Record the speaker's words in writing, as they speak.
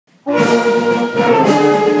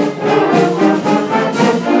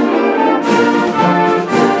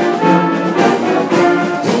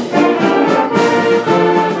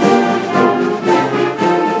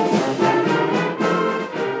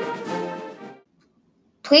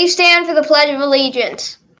Please stand for the Pledge of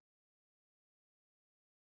Allegiance.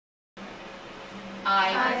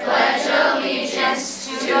 I pledge allegiance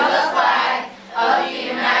to the flag of the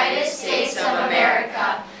United States of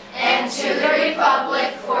America and to the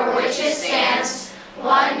republic for which it stands,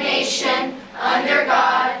 one nation, under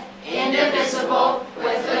God, indivisible,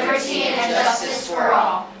 with liberty and justice for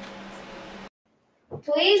all.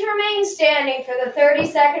 Please remain standing for the 30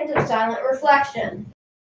 seconds of silent reflection.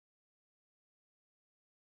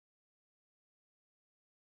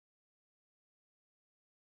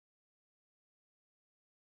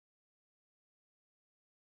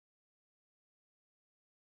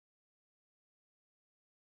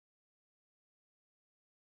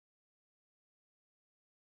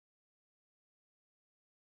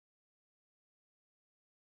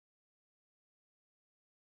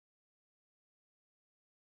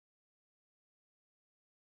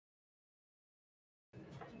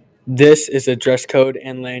 This is a dress code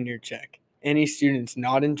and lanyard check. Any students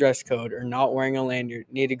not in dress code or not wearing a lanyard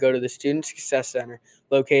need to go to the Student Success Center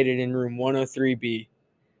located in room 103B.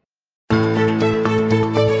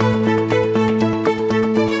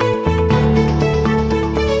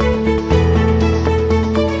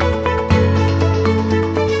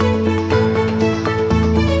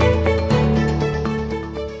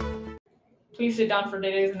 Please sit down for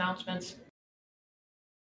today's announcements.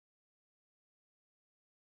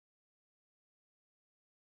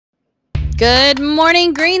 Good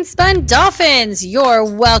morning, Greenspun Dolphins. Your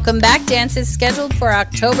welcome back dance is scheduled for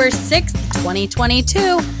October 6th,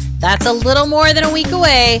 2022. That's a little more than a week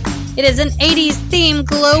away. It is an 80s themed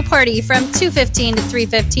glow party from 2:15 to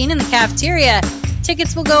 3:15 in the cafeteria.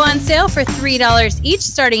 Tickets will go on sale for $3 each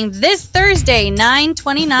starting this Thursday,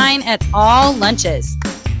 9/29 at all lunches.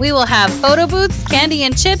 We will have photo booths, candy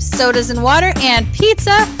and chips, sodas and water, and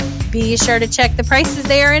pizza. Be sure to check the prices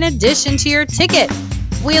there in addition to your ticket.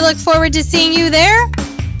 We look forward to seeing you there.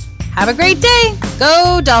 Have a great day.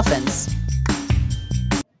 Go Dolphins.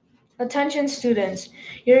 Attention students,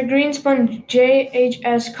 your Greenspun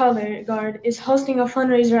GJHS Color Guard is hosting a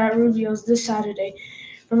fundraiser at Rubio's this Saturday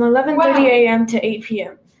from 11:30 a.m. to 8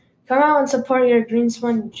 p.m. Come out and support your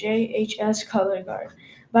Greenspun GJHS Color Guard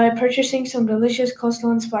by purchasing some delicious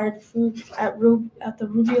coastal-inspired food at the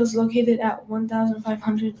Rubio's located at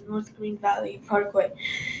 1500 North Green Valley Parkway.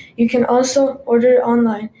 You can also order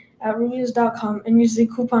online at rubios.com and use the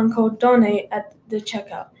coupon code DONATE at the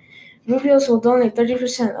checkout. Rubio's will donate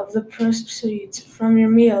 30% of the proceeds from your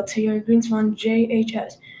meal to your Greenspun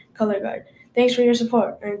GJHS Color Guard. Thanks for your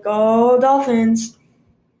support, and go Dolphins!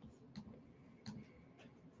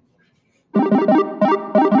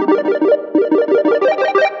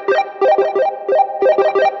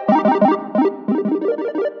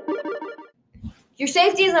 Your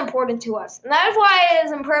safety is important to us, and that is why it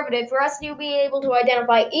is imperative for us to be able to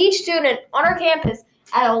identify each student on our campus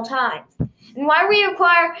at all times, and why we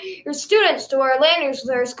require your students to wear lanyards with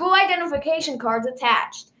their school identification cards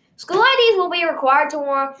attached. School IDs will be required to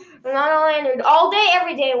wear on a lanyard all day,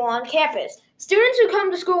 every day while on campus. Students who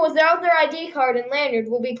come to school without their ID card and lanyard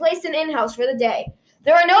will be placed in-house for the day.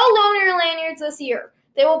 There are no loaner lanyards this year.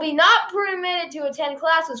 They will be not permitted to attend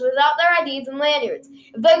classes without their IDs and lanyards.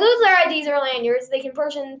 If they lose their IDs or lanyards, they can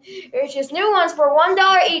purchase new ones for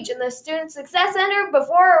 $1 each in the Student Success Center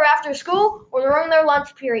before or after school or during their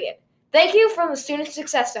lunch period. Thank you from the Student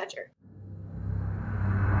Success Center.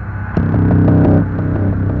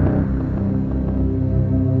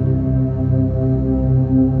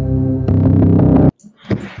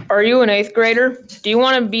 Are you an 8th grader? Do you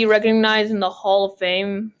want to be recognized in the Hall of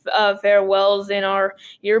Fame farewells in our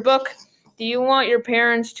yearbook? Do you want your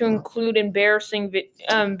parents to include embarrassing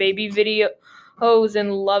baby videos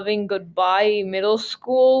and loving goodbye middle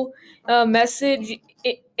school message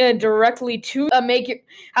directly to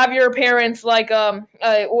have your parents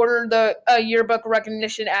order the yearbook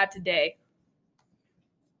recognition ad today?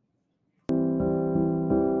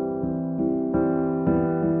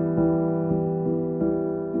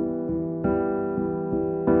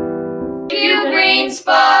 Thank you,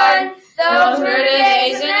 Greenspun. Those were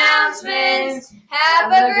today's announcements.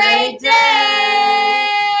 Have a great day.